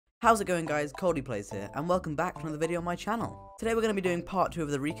How's it going, guys? Coldplays here, and welcome back to another video on my channel. Today we're going to be doing part 2 of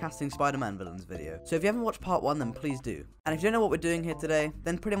the Recasting Spider-Man villains video, so if you haven't watched part 1 then please do. And if you don't know what we're doing here today,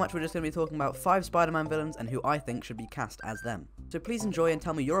 then pretty much we're just going to be talking about 5 Spider-Man villains and who I think should be cast as them. So please enjoy and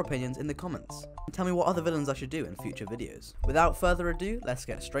tell me your opinions in the comments, and tell me what other villains I should do in future videos. Without further ado, let's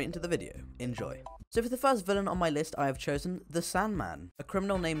get straight into the video. Enjoy. So for the first villain on my list, I have chosen the Sandman, a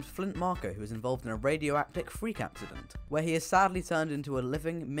criminal named Flint Marko who is involved in a radioactive freak accident, where he is sadly turned into a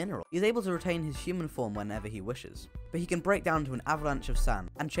living mineral. He is able to retain his human form whenever he wishes, but he can break down to an avalanche of sand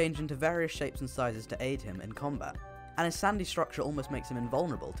and change into various shapes and sizes to aid him in combat, and his sandy structure almost makes him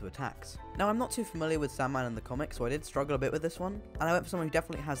invulnerable to attacks. Now, I'm not too familiar with Sandman in the comics, so I did struggle a bit with this one, and I went for someone who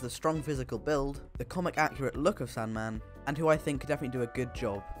definitely has the strong physical build, the comic accurate look of Sandman, and who I think could definitely do a good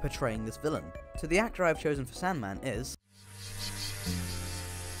job portraying this villain. So the actor I've chosen for Sandman is...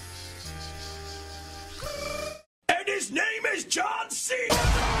 And his name is John Cena!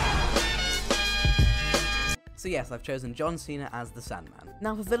 So yes, I've chosen John Cena as the Sandman.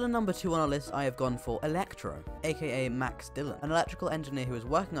 Now for villain number 2 on our list, I have gone for Electro, aka Max Dillon, an electrical engineer who was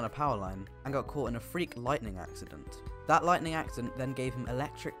working on a power line and got caught in a freak lightning accident. That lightning accident then gave him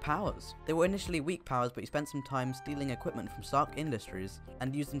electric powers. They were initially weak powers, but he spent some time stealing equipment from Stark Industries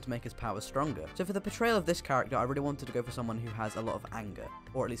and used them to make his powers stronger. So for the portrayal of this character, I really wanted to go for someone who has a lot of anger,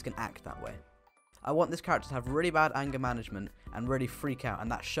 or at least can act that way. I want this character to have really bad anger management and really freak out,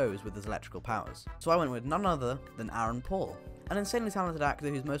 and that shows with his electrical powers. So I went with none other than Aaron Paul, an insanely talented actor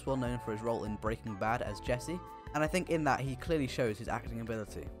who's most well known for his role in Breaking Bad as Jesse, and I think in that he clearly shows his acting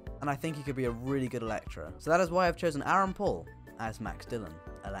ability, and I think he could be a really good Electro. So that is why I've chosen Aaron Paul as Max Dillon,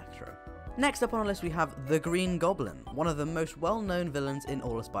 Electro. Next up on our list we have the Green Goblin, one of the most well-known villains in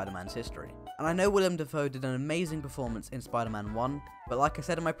all of Spider-Man's history. And I know Willem Dafoe did an amazing performance in Spider-Man 1, but like I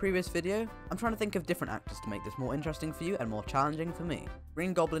said in my previous video, I'm trying to think of different actors to make this more interesting for you and more challenging for me.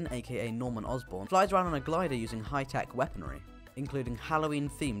 Green Goblin, aka Norman Osborn, flies around on a glider using high-tech weaponry, including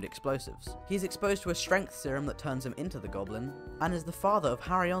Halloween-themed explosives. He's exposed to a strength serum that turns him into the Goblin, and is the father of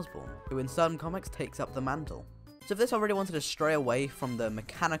Harry Osborn, who in certain comics takes up the mantle. So for this I really wanted to stray away from the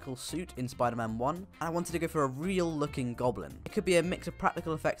mechanical suit in Spider-Man 1, and I wanted to go for a real looking goblin. It could be a mix of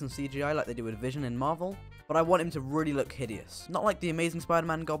practical effects and CGI like they do with Vision in Marvel, but I want him to really look hideous. Not like the Amazing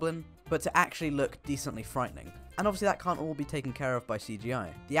Spider-Man goblin, but to actually look decently frightening. And obviously that can't all be taken care of by CGI.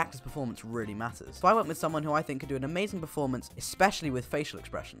 The actor's performance really matters. So I went with someone who I think could do an amazing performance, especially with facial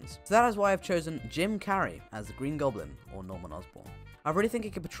expressions. So that is why I've chosen Jim Carrey as the Green Goblin, or Norman Osborn. I really think he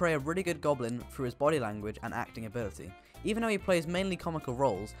could portray a really good goblin through his body language and acting ability. Even though he plays mainly comical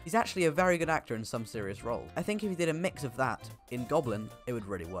roles, he's actually a very good actor in some serious roles. I think if he did a mix of that in Goblin, it would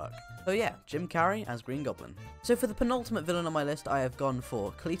really work. So yeah, Jim Carrey as Green Goblin. So for the penultimate villain on my list, I have gone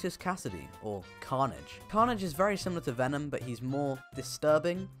for Cletus Cassidy, or Carnage. Carnage is very similar to Venom, but he's more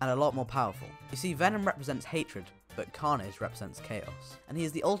disturbing and a lot more powerful. You see, Venom represents hatred, but Carnage represents chaos, and he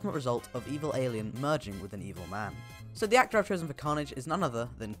is the ultimate result of evil alien merging with an evil man. So the actor I've chosen for Carnage is none other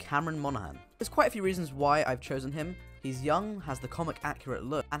than Cameron Monaghan. There's quite a few reasons why I've chosen him. He's young, has the comic accurate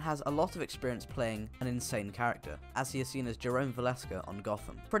look, and has a lot of experience playing an insane character, as he is seen as Jerome Valeska on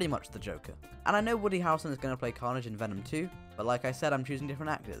Gotham, pretty much the Joker. And I know Woody Harrelson is going to play Carnage in Venom 2, but like I said, I'm choosing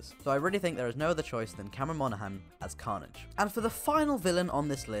different actors, so I really think there is no other choice than Cameron Monaghan as Carnage. And for the final villain on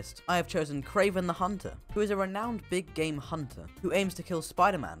this list, I have chosen Kraven the Hunter, who is a renowned big game hunter, who aims to kill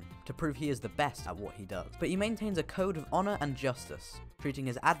Spider-Man to prove he is the best at what he does. But he maintains a code of honor and justice, treating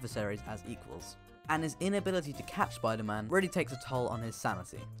his adversaries as equals. And his inability to catch Spider-Man really takes a toll on his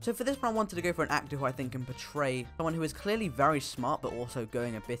sanity. So for this one I wanted to go for an actor who I think can portray someone who is clearly very smart but also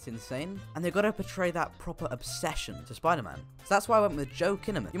going a bit insane, and they've got to portray that proper obsession to Spider-Man. So that's why I went with Joe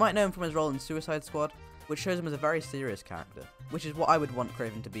Kinnaman. You might know him from his role in Suicide Squad, which shows him as a very serious character, which is what I would want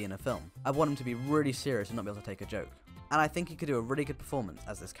Kraven to be in a film. I want him to be really serious and not be able to take a joke. And I think he could do a really good performance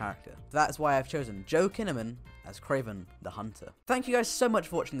as this character. So that's why I've chosen Joe Kinnaman as Kraven the Hunter. Thank you guys so much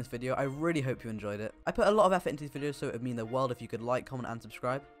for watching this video. I really hope you enjoyed it. I put a lot of effort into these videos, so it would mean the world if you could like, comment, and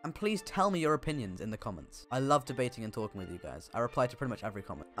subscribe. And please tell me your opinions in the comments. I love debating and talking with you guys. I reply to pretty much every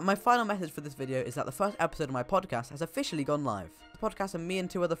comment. And my final message for this video is that the first episode of my podcast has officially gone live. The podcast and me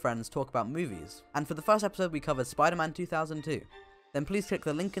and 2 other friends talk about movies. And for the first episode, we covered Spider-Man 2002. Then please click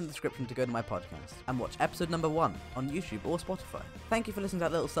the link in the description to go to my podcast and watch episode number 1 on YouTube or Spotify. Thank you for listening to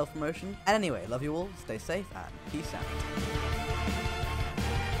that little self-promotion. And anyway, love you all, stay safe, and peace out.